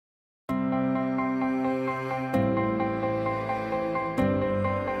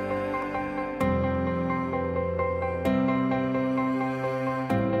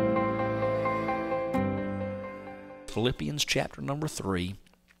Philippians chapter number 3.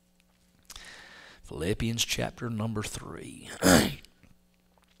 Philippians chapter number 3.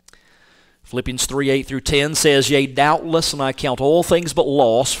 Philippians 3, 8 through 10 says, Yea, doubtless, and I count all things but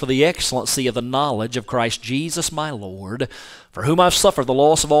loss for the excellency of the knowledge of Christ Jesus my Lord, for whom I've suffered the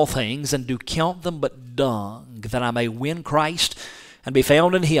loss of all things, and do count them but dung, that I may win Christ, and be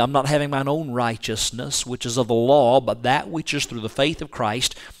found in him, not having mine own righteousness, which is of the law, but that which is through the faith of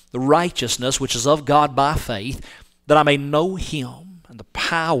Christ, the righteousness which is of God by faith, that I may know him, and the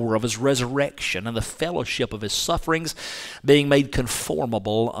power of his resurrection, and the fellowship of his sufferings, being made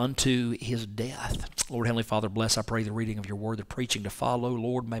conformable unto his death. Lord, Heavenly Father, bless, I pray, the reading of your word, the preaching to follow.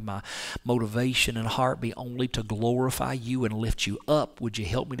 Lord, may my motivation and heart be only to glorify you and lift you up. Would you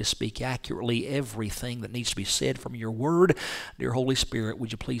help me to speak accurately everything that needs to be said from your word? Dear Holy Spirit,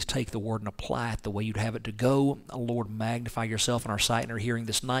 would you please take the word and apply it the way you'd have it to go? Lord, magnify yourself in our sight and our hearing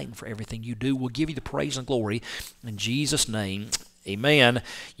this night, and for everything you do, we'll give you the praise and glory. In Jesus' name, amen.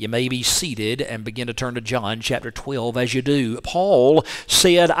 You may be seated and begin to turn to John chapter 12 as you do. Paul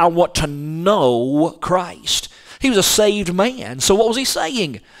said, I want to know Christ. He was a saved man. So what was he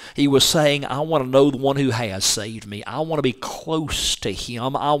saying? He was saying, I want to know the one who has saved me. I want to be close to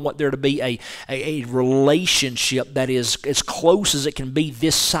him. I want there to be a relationship that is as close as it can be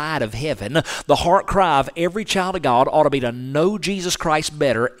this side of heaven. The heart cry of every child of God ought to be to know Jesus Christ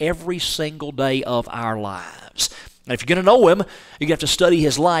better every single day of our lives. And if you're going to know him, you're going to have to study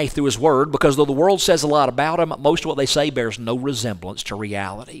his life through his word, because though the world says a lot about him, most of what they say bears no resemblance to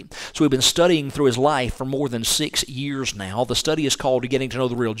reality. So we've been studying through his life for more than 6 years now. The study is called Getting to Know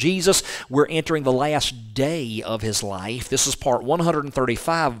the Real Jesus. We're entering the last day of his life. This is part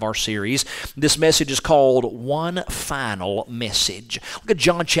 135 of our series. This message is called One Final Message. Look at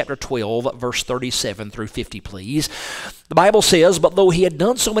John chapter 12, verse 37 through 50, please. The Bible says, But though he had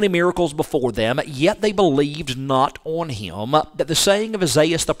done so many miracles before them, yet they believed not on him, that the saying of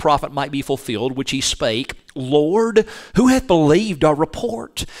Isaiah the prophet might be fulfilled, which he spake, Lord, who hath believed our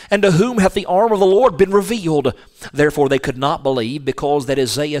report? And to whom hath the arm of the Lord been revealed? Therefore they could not believe, because that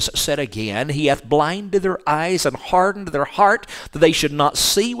Isaiah said again, He hath blinded their eyes and hardened their heart, that they should not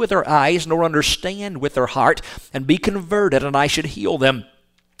see with their eyes, nor understand with their heart, and be converted, and I should heal them.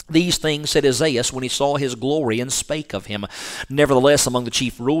 These things said Isaiah when he saw his glory and spake of him. Nevertheless, among the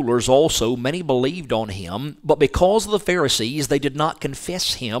chief rulers also many believed on him, but because of the Pharisees they did not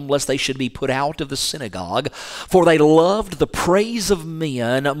confess him, lest they should be put out of the synagogue. For they loved the praise of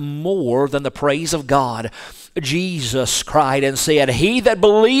men more than the praise of God. Jesus cried and said, He that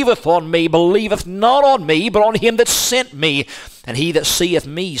believeth on me believeth not on me, but on him that sent me. And he that seeth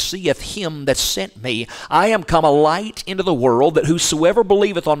me seeth him that sent me. I am come a light into the world, that whosoever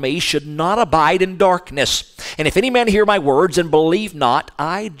believeth on me should not abide in darkness. And if any man hear my words and believe not,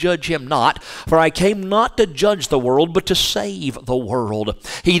 I judge him not. For I came not to judge the world, but to save the world.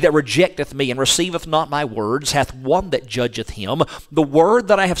 He that rejecteth me and receiveth not my words hath one that judgeth him. The word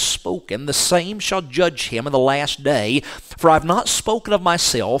that I have spoken, the same shall judge him in the last day. For I have not spoken of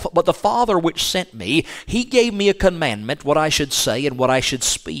myself, but the Father which sent me, he gave me a commandment, what I should say and what I should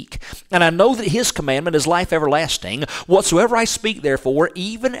speak. And I know that his commandment is life everlasting. Whatsoever I speak, therefore,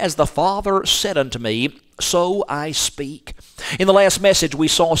 even as the Father said unto me, so I speak. In the last message, we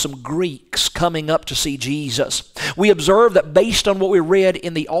saw some Greeks coming up to see Jesus. We observed that based on what we read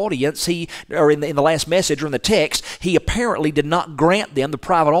in the audience, in the last message or in the text, he apparently did not grant them the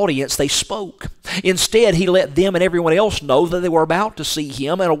private audience they spoke. Instead, he let them and everyone else know that they were about to see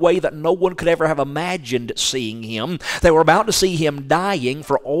him in a way that no one could ever have imagined seeing him. They were about to see him dying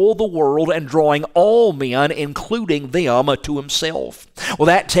for all the world and drawing all men, including them, to himself. Well,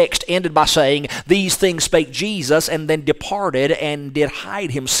 that text ended by saying, These things spake Jesus, and then departed and did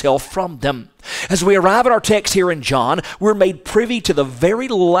hide himself from them. As we arrive at our text here in John, we're made privy to the very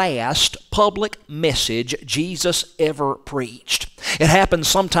last public message Jesus ever preached. It happened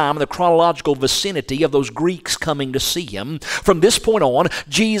sometime in the chronological vicinity of those Greeks coming to see him. From this point on,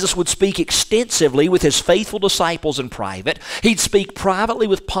 Jesus would speak extensively with his faithful disciples in private. He'd speak privately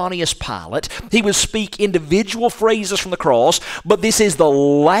with Pontius Pilate. He would speak individual phrases from the cross, but this is the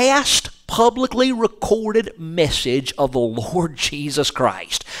last publicly recorded message of the Lord Jesus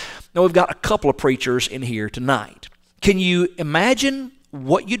Christ. Now, we've got a couple of preachers in here tonight. Can you imagine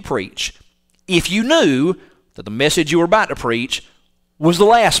what you'd preach if you knew that the message you were about to preach was the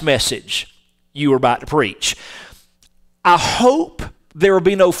last message you were about to preach? I hope there will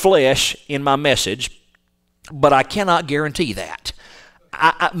be no flesh in my message, but I cannot guarantee that.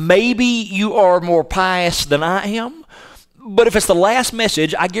 Maybe you are more pious than I am, but if it's the last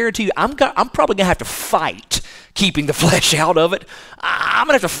message, I guarantee you I'm probably going to have to fight keeping the flesh out of it. I'm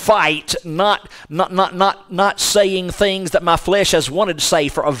going to have to fight not saying things that my flesh has wanted to say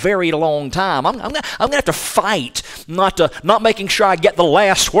for a very long time. I'm going to have to fight not making sure I get the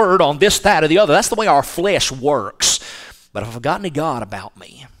last word on this, that, or the other. That's the way our flesh works. But if I've forgotten to God about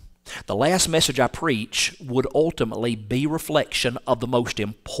me, the last message I preach would ultimately be reflection of the most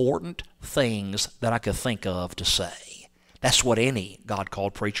important things that I could think of to say. That's what any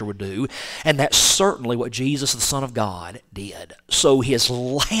God-called preacher would do, and that's certainly what Jesus, the Son of God, did. So his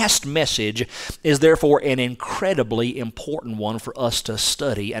last message is therefore an incredibly important one for us to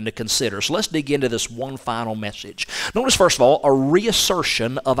study and to consider. So let's dig into this one final message. Notice, first of all, a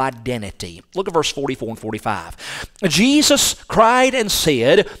reassertion of identity. Look at verse 44 and 45. Jesus cried and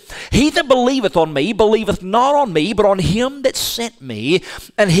said, "He that believeth on me believeth not on me, but on him that sent me.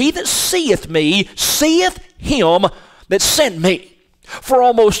 And he that seeth me seeth him that sent me." For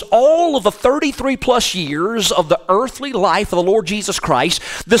almost all of the 33 plus years of the earthly life of the Lord Jesus Christ,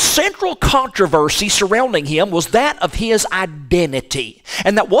 the central controversy surrounding him was that of his identity.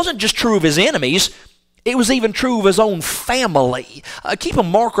 And that wasn't just true of his enemies, it was even true of his own family. Keep a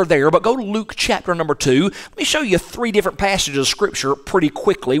marker there, but go to Luke chapter number 2. Let me show you 3 different passages of Scripture pretty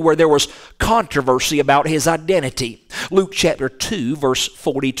quickly where there was controversy about his identity. Luke chapter 2, verse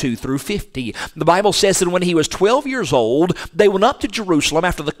 42 through 50. The Bible says that when he was 12 years old, they went up to Jerusalem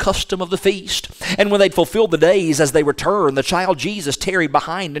after the custom of the feast. And when they'd fulfilled the days as they returned, the child Jesus tarried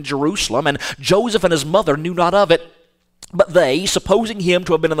behind in Jerusalem, and Joseph and his mother knew not of it. But they, supposing him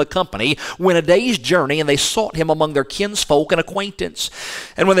to have been in the company, went a day's journey, and they sought him among their kinsfolk and acquaintance.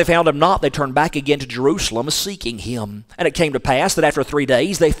 And when they found him not, they turned back again to Jerusalem, seeking him. And it came to pass that after 3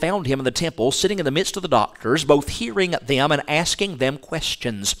 days they found him in the temple, sitting in the midst of the doctors, both hearing them and asking them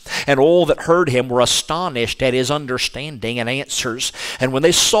questions. And all that heard him were astonished at his understanding and answers. And when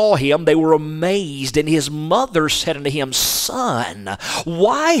they saw him, they were amazed. And his mother said unto him, "Son,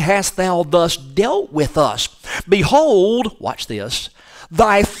 why hast thou thus dealt with us? Behold," watch this,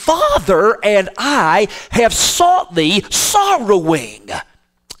 "thy father and I have sought thee sorrowing."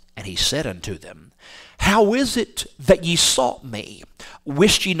 And he said unto them, "How is it that ye sought me?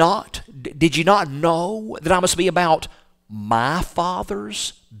 Wist ye not, did ye not know that I must be about my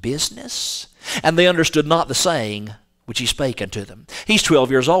Father's business?" And they understood not the saying which he spake unto them. He's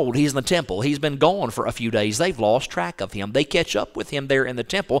 12 years old. He's in the temple. He's been gone for a few days. They've lost track of him. They catch up with him there in the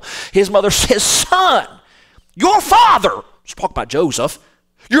temple. His mother says, "Son, your father," let's talk about Joseph,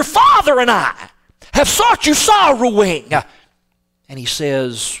 "your father and I have sought you sorrowing." And he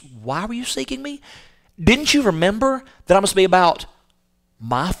says, "Why were you seeking me? Didn't you remember that I must be about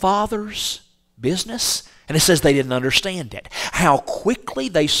my Father's business?" And it says they didn't understand it. How quickly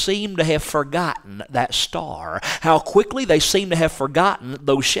they seem to have forgotten that star. How quickly they seem to have forgotten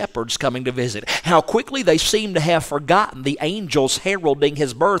those shepherds coming to visit. How quickly they seem to have forgotten the angels heralding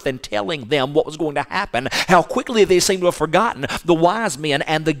his birth and telling them what was going to happen. How quickly they seem to have forgotten the wise men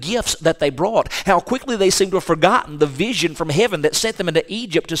and the gifts that they brought. How quickly they seem to have forgotten the vision from heaven that sent them into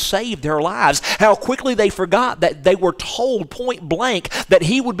Egypt to save their lives. How quickly they forgot that they were told point blank that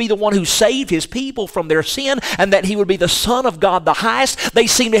he would be the one who saved his people from their sin, and that he would be the Son of God the highest. They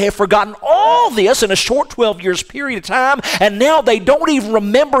seem to have forgotten all this in a short 12 years period of time, and now they don't even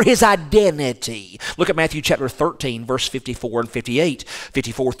remember his identity. Look at Matthew chapter 13, verse 54 and 58.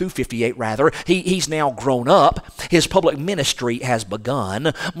 54 through 58, rather. He's now grown up. His public ministry has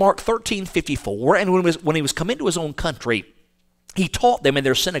begun. Mark 13:54, and when he was come into his own country, he taught them in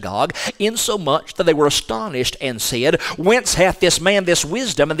their synagogue, insomuch that they were astonished, and said, "Whence hath this man this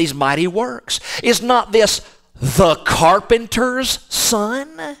wisdom and these mighty works? Is not this the carpenter's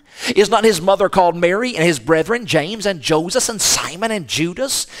son? Is not his mother called Mary, and his brethren James and Joseph and Simon and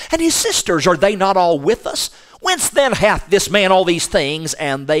Judas? And his sisters, are they not all with us? Whence then hath this man all these things?"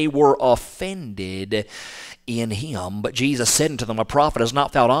 And they were offended in him. But Jesus said unto them, "A prophet is not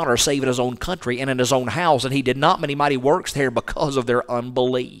without honor, save in his own country and in his own house." And he did not many mighty works there because of their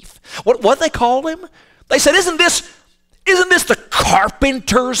unbelief. What they called him? They said, Isn't this the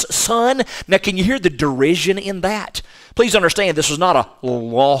carpenter's son?" Now, can you hear the derision in that? Please understand, this was not a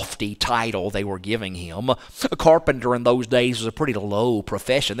lofty title they were giving him. A carpenter in those days was a pretty low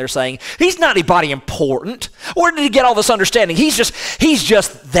profession. They're saying, "He's not anybody important. Where did he get all this understanding? He's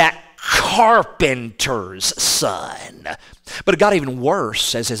just that carpenter's son." But it got even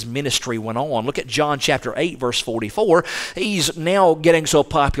worse as his ministry went on. Look at John chapter 8, verse 44. He's now getting so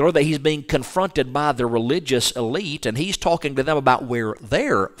popular that he's being confronted by the religious elite, and he's talking to them about where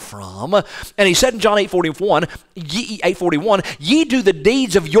they're from. And he said in John 8:41, "Ye do the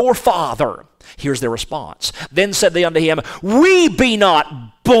deeds of your father." Here's their response. Then said they unto him, we be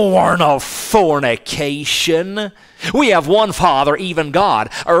not born of fornication. We have one Father, even God.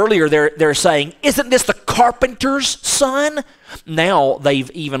 Earlier they're saying, isn't this the carpenter's son? Now they've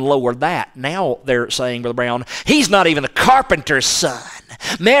even lowered that. Now they're saying, Brother Brown, he's not even the carpenter's son.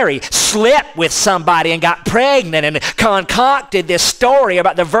 Mary slept with somebody and got pregnant and concocted this story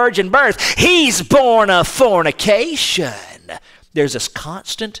about the virgin birth. He's born of fornication. There's this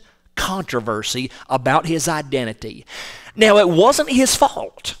constant controversy about his identity. Now, it wasn't his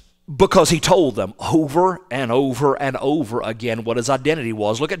fault, because he told them over and over and over again what his identity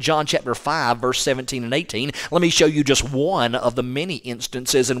was. Look at John chapter 5, verse 17 and 18. Let me show you just one of the many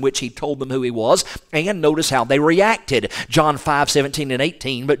instances in which he told them who he was, and notice how they reacted. John 5, 17 and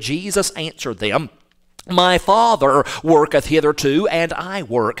 18, but Jesus answered them, my Father worketh hitherto, and I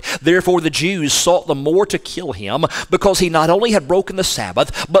work. Therefore the Jews sought the more to kill him, because he not only had broken the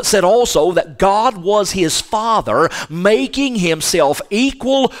Sabbath, but said also that God was his Father, making himself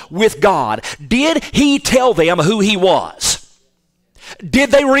equal with God. Did he tell them who he was?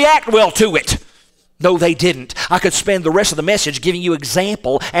 Did they react well to it? No, they didn't. I could spend the rest of the message giving you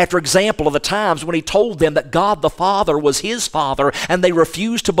example after example of the times when he told them that God the Father was his Father, and they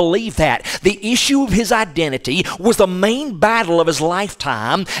refused to believe that. The issue of his identity was the main battle of his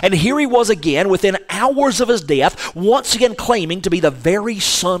lifetime, and here he was again within hours of his death, once again claiming to be the very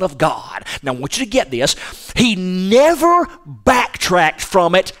Son of God. Now I want you to get this. He never backtracked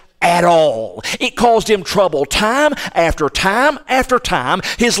from it at all. It caused him trouble time after time after time.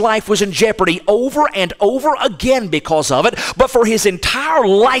 His life was in jeopardy over and over again because of it, but for his entire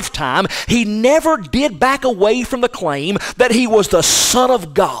lifetime, he never did back away from the claim that he was the Son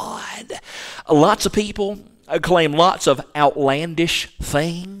of God. Lots of people claim lots of outlandish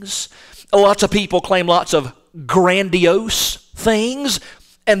things. Lots of people claim lots of grandiose things,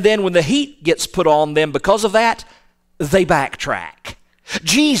 and then when the heat gets put on them because of that, they backtrack.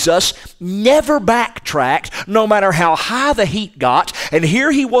 Jesus never backtracked, no matter how high the heat got, and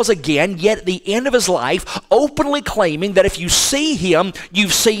here he was again, yet at the end of his life, openly claiming that if you see him,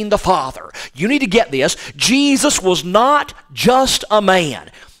 you've seen the Father. You need to get this. Jesus was not just a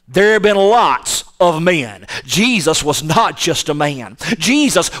man. There have been lots of men. Jesus was not just a man.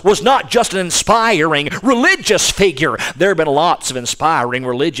 Jesus was not just an inspiring religious figure. There have been lots of inspiring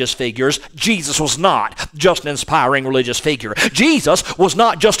religious figures. Jesus was not just an inspiring religious figure. Jesus was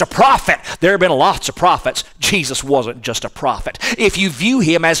not just a prophet. There have been lots of prophets. Jesus wasn't just a prophet. If you view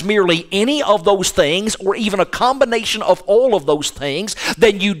him as merely any of those things, or even a combination of all of those things,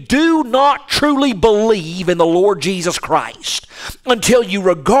 then you do not truly believe in the Lord Jesus Christ. Until you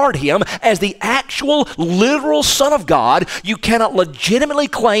regard him as the actual literal Son of God, you cannot legitimately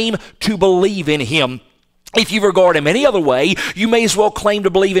claim to believe in him. If you regard him any other way, you may as well claim to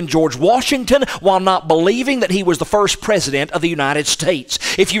believe in George Washington while not believing that he was the first president of the United States.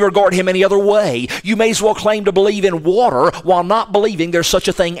 If you regard him any other way, you may as well claim to believe in water while not believing there's such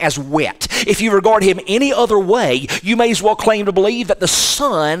a thing as wet. If you regard him any other way, you may as well claim to believe that the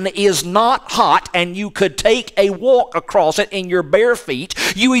sun is not hot and you could take a walk across it in your bare feet.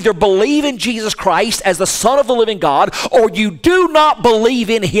 You either believe in Jesus Christ as the Son of the living God, or you do not believe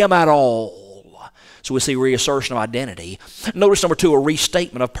in him at all. So we see reassertion of identity. Notice number 2, a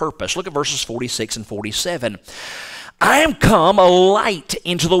restatement of purpose. Look at verses 46 and 47. I am come a light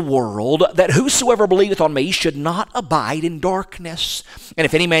into the world, that whosoever believeth on me should not abide in darkness. And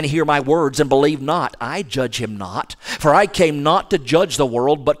if any man hear my words and believe not, I judge him not. For I came not to judge the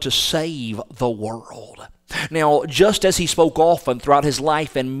world, but to save the world. Now, just as he spoke often throughout his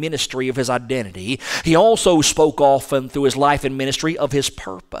life and ministry of his identity, he also spoke often through his life and ministry of his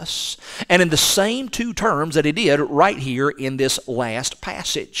purpose. And in the same two terms that he did right here in this last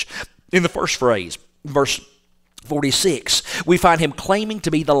passage. In the first phrase, verse 46, we find him claiming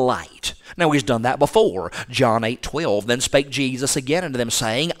to be the light. Now, he's done that before. John 8:12, then spake Jesus again unto them,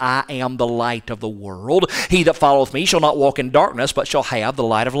 saying, I am the light of the world. He that followeth me shall not walk in darkness, but shall have the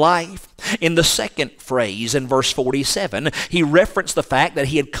light of life. In the second phrase, in verse 47, he referenced the fact that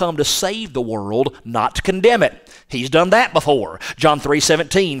he had come to save the world, not to condemn it. He's done that before. John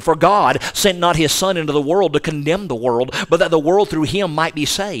 3:17, for God sent not his Son into the world to condemn the world, but that the world through him might be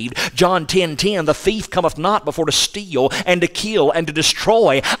saved. John 10:10, the thief cometh not before to steal and to kill and to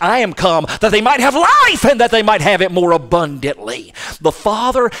destroy. I am come that they might have life, and that they might have it more abundantly. The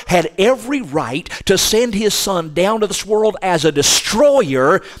Father had every right to send his Son down to this world as a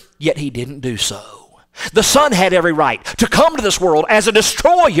destroyer, yet he didn't do so. The Son had every right to come to this world as a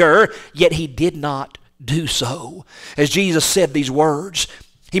destroyer, yet he did not do so. As Jesus said these words,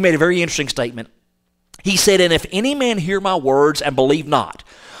 he made a very interesting statement. He said, and if any man hear my words and believe not,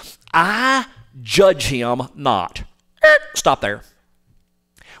 I judge him not. Stop there.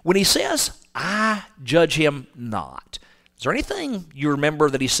 When he says, I judge him not, is there anything you remember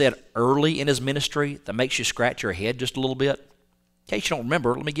that he said early in his ministry that makes you scratch your head just a little bit? In case you don't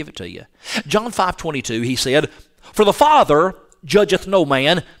remember, let me give it to you. John 5:22, he said, For the Father judgeth no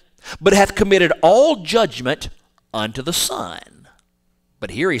man, but hath committed all judgment unto the Son.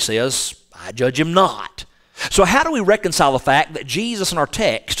 But here he says, I judge him not. So how do we reconcile the fact that Jesus in our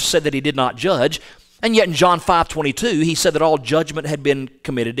text said that he did not judge, and yet in John 5:22 he said that all judgment had been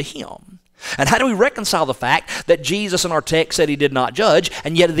committed to him? And how do we reconcile the fact that Jesus in our text said he did not judge,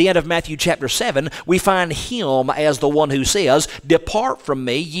 and yet at the end of Matthew chapter 7, we find him as the one who says, Depart from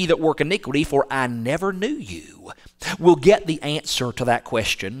me, ye that work iniquity, for I never knew you? We'll get the answer to that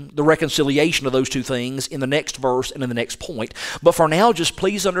question, the reconciliation of those two things, in the next verse and in the next point. But for now, just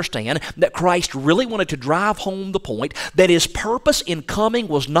please understand that Christ really wanted to drive home the point that his purpose in coming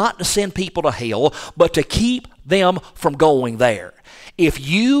was not to send people to hell, but to keep them from going there. If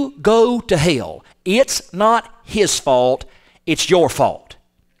you go to hell, it's not his fault, it's your fault.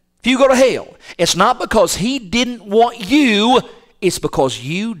 If you go to hell, it's not because he didn't want you, it's because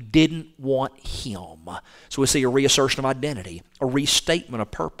you didn't want him. So we see a reassertion of identity, a restatement of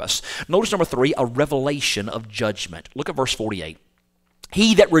purpose. Notice number 3, a revelation of judgment. Look at verse 48.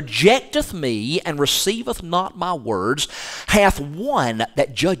 He that rejecteth me and receiveth not my words hath one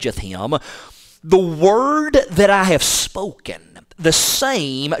that judgeth him. The word that I have spoken, the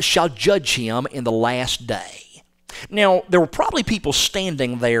same shall judge him in the last day. Now, there were probably people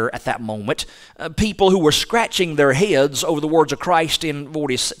standing there at that moment, people who were scratching their heads over the words of Christ in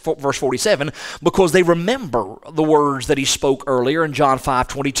verse 47, because they remember the words that he spoke earlier in John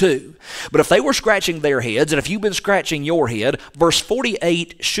 5:22. But if they were scratching their heads, and if you've been scratching your head, verse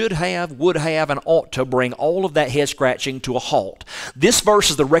 48 should have, would have, and ought to bring all of that head scratching to a halt. This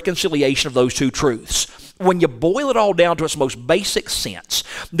verse is the reconciliation of those two truths. When you boil it all down to its most basic sense,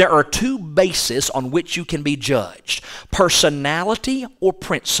 there are two bases on which you can be judged: personality or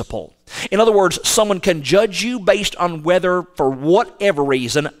principle. In other words, someone can judge you based on whether, for whatever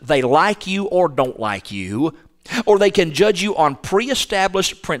reason, they like you or don't like you, or they can judge you on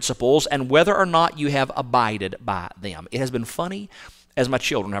pre-established principles and whether or not you have abided by them. It has been funny as my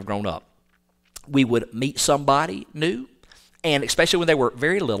children have grown up. We would meet somebody new, and especially when they were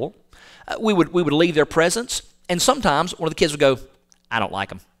very little, we would leave their presence, and sometimes one of the kids would go, I don't like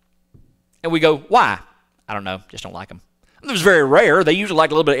them. And we go, why? I don't know, just don't like them. It was very rare. They usually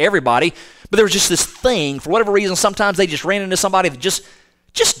liked a little bit of everybody, but there was just this thing, for whatever reason, sometimes they just ran into somebody that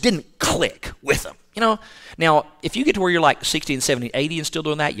just didn't click with them. You know, now, if you get to where you're like 60 and 70, 80 and still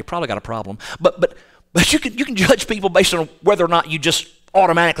doing that, you probably got a problem. But you can judge people based on whether or not you just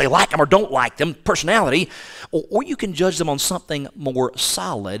automatically like them or don't like them, personality, or you can judge them on something more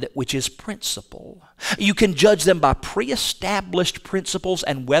solid, which is principle. You can judge them by pre-established principles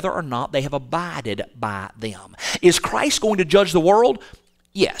and whether or not they have abided by them. Is Christ going to judge the world?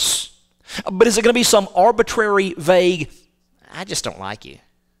 Yes. But is it going to be some arbitrary, vague, I just don't like you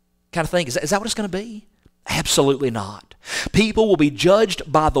kind of thing? Is that what it's going to be? Absolutely not. People will be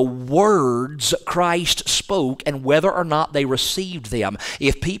judged by the words Christ spoke and whether or not they received them.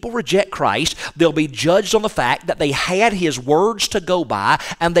 If people reject Christ, they'll be judged on the fact that they had his words to go by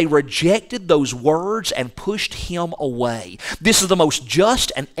and they rejected those words and pushed him away. This is the most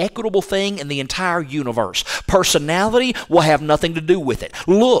just and equitable thing in the entire universe. Personality will have nothing to do with it.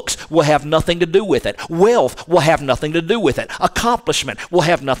 Looks will have nothing to do with it. Wealth will have nothing to do with it. Accomplishment will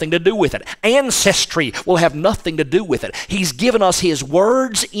have nothing to do with it. Ancestry will have nothing to do with it. He's given us his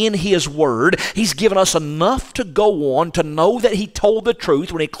words in his word. He's given us enough to go on to know that he told the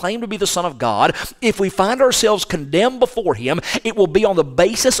truth when he claimed to be the Son of God. If we find ourselves condemned before him, it will be on the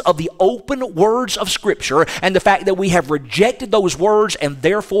basis of the open words of Scripture and the fact that we have rejected those words and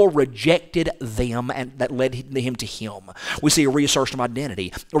therefore rejected them, and that led him to him. We see a reassertion of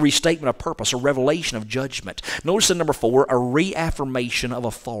identity, a restatement of purpose, a revelation of judgment. Notice in number 4, a reaffirmation of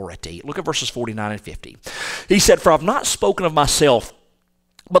authority. Look at verses 49 and 50. He said, For I've not spoken of myself,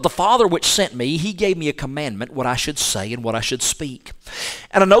 but the Father which sent me, he gave me a commandment, what I should say and what I should speak.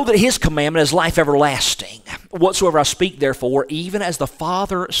 And I know that his commandment is life everlasting. Whatsoever I speak, therefore, even as the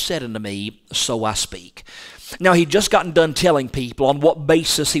Father said unto me, so I speak. Now, he'd just gotten done telling people on what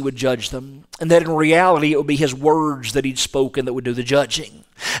basis he would judge them, and that in reality it would be his words that he'd spoken that would do the judging.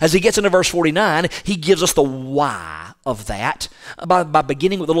 As he gets into verse 49, he gives us the why of that by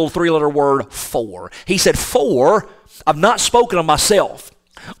beginning with the little 3-letter word, for. He said, For I've not spoken of myself,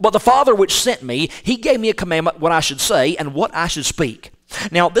 but the Father which sent me, he gave me a commandment what I should say and what I should speak.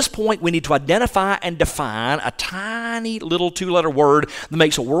 Now, at this point, we need to identify and define a tiny little two-letter word that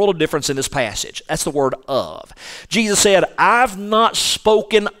makes a world of difference in this passage. That's the word of. Jesus said, I've not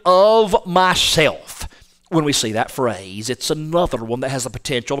spoken of myself. When we see that phrase, it's another one that has the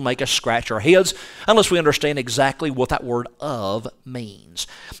potential to make us scratch our heads unless we understand exactly what that word of means.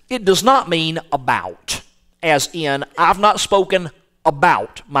 It does not mean about, as in, I've not spoken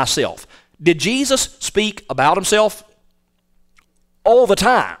about myself. Did Jesus speak about himself? All the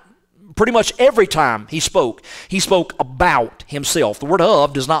time. Pretty much every time he spoke about himself. The word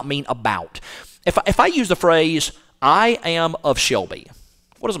of does not mean about. If I use the phrase, I am of Shelby,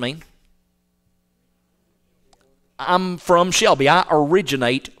 what does it mean? I'm from Shelby. I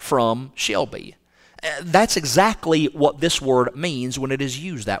originate from Shelby. That's exactly what this word means when it is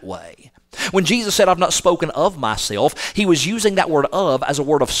used that way. When Jesus said, I've not spoken of myself, he was using that word of as a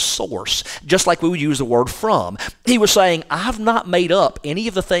word of source, just like we would use the word from. He was saying, I've not made up any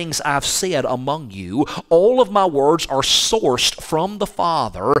of the things I've said among you. All of my words are sourced from the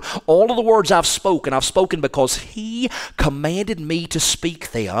Father. All of the words I've spoken because he commanded me to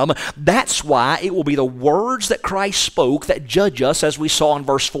speak them. That's why it will be the words that Christ spoke that judge us, as we saw in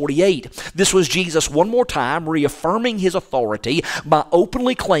verse 48. This was Jesus one more time reaffirming his authority by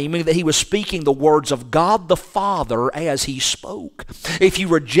openly claiming that he was speaking the words of God the Father as he spoke. If you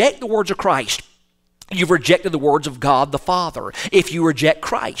reject the words of Christ, you've rejected the words of God the Father. If you reject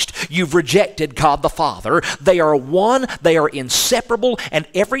Christ, you've rejected God the Father. They are one, they are inseparable, and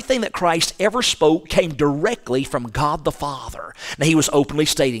everything that Christ ever spoke came directly from God the Father. Now, he was openly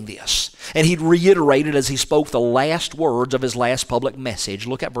stating this, and he reiterated as he spoke the last words of his last public message.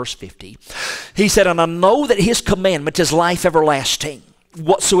 Look at verse 50. He said, and I know that his commandment is life everlasting.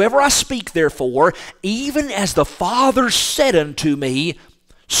 Whatsoever I speak, therefore, even as the Father said unto me,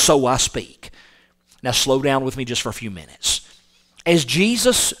 so I speak. Now slow down with me just for a few minutes. As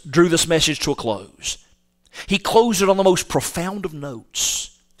Jesus drew this message to a close, he closed it on the most profound of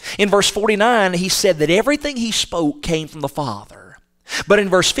notes. In verse 49, he said that everything he spoke came from the Father. But in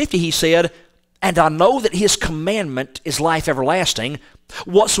verse 50, he said, and I know that his commandment is life everlasting.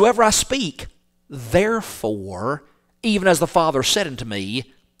 Whatsoever I speak, therefore, even as the Father said unto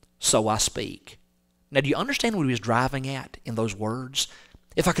me, so I speak. Now, do you understand what he was driving at in those words?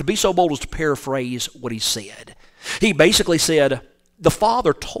 If I could be so bold as to paraphrase what he said. He basically said, the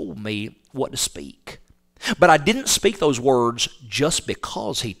Father told me what to speak. But I didn't speak those words just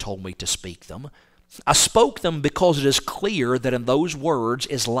because he told me to speak them. I spoke them because it is clear that in those words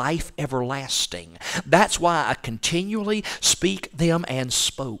is life everlasting. That's why I continually speak them and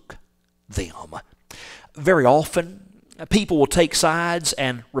spoke them. Very often, people will take sides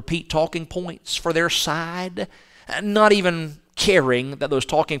and repeat talking points for their side, not even caring that those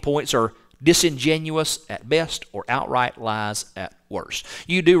talking points are disingenuous at best or outright lies at worst.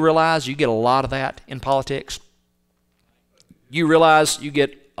 You do realize you get a lot of that in politics? You realize you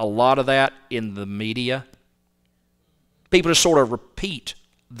get a lot of that in the media? People just sort of repeat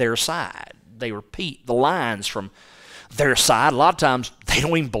their side. They repeat the lines from their side. A lot of times they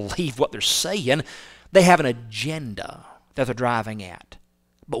don't even believe what they're saying. They have an agenda that they're driving at.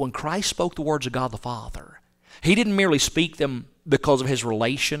 But when Christ spoke the words of God the Father, he didn't merely speak them because of his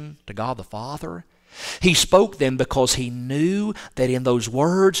relation to God the Father. He spoke them because he knew that in those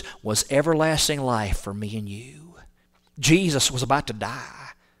words was everlasting life for me and you. Jesus was about to die.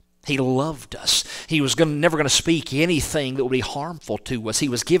 He loved us. He was never going to speak anything that would be harmful to us. He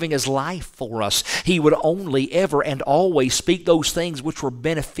was giving his life for us. He would only ever and always speak those things which were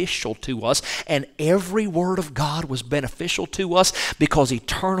beneficial to us. And every word of God was beneficial to us because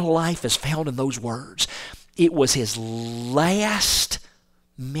eternal life is found in those words. It was his last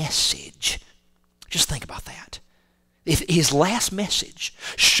message. Just think about that. If his last message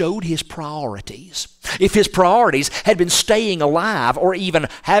showed his priorities, if his priorities had been staying alive or even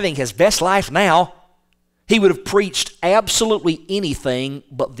having his best life now, he would have preached absolutely anything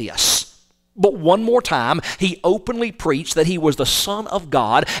but this. But one more time, he openly preached that he was the Son of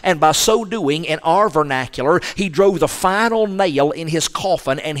God, and by so doing, in our vernacular, he drove the final nail in his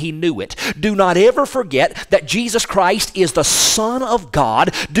coffin, and he knew it. Do not ever forget that Jesus Christ is the Son of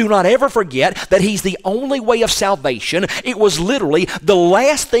God. Do not ever forget that he's the only way of salvation. It was literally the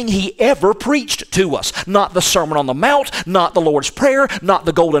last thing he ever preached to us. Not the Sermon on the Mount, not the Lord's Prayer, not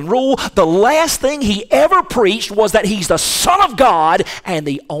the Golden Rule. The last thing he ever preached was that he's the Son of God and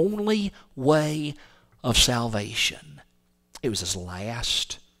the only way of salvation. It was his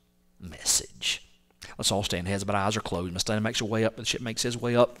last message. Let's all stand, heads but eyes are closed. Mr. Stanley makes his way up, the ship makes his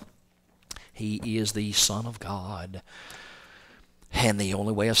way up. He is the Son of God. And the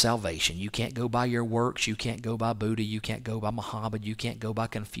only way of salvation, you can't go by your works, you can't go by Buddha, you can't go by Muhammad, you can't go by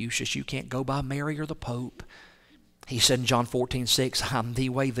Confucius, you can't go by Mary or the Pope. He said in John 14:6, I'm the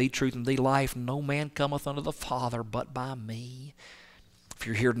way, the truth, and the life. No man cometh unto the Father but by me. If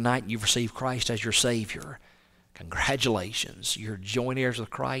you're here tonight and you've received Christ as your Savior, congratulations. You're joint heirs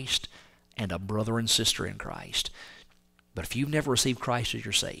with Christ and a brother and sister in Christ. But if you've never received Christ as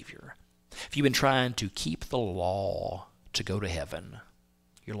your Savior, if you've been trying to keep the law to go to heaven,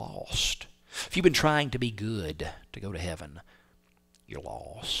 you're lost. If you've been trying to be good to go to heaven, you're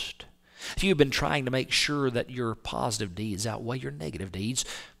lost. If you've been trying to make sure that your positive deeds outweigh your negative deeds,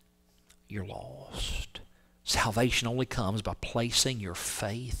 you're lost. Salvation only comes by placing your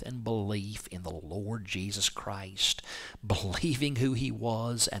faith and belief in the Lord Jesus Christ, believing who He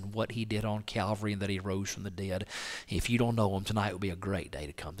was and what He did on Calvary and that He rose from the dead. If you don't know Him, tonight would be a great day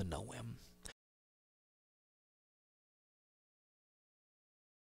to come to know Him.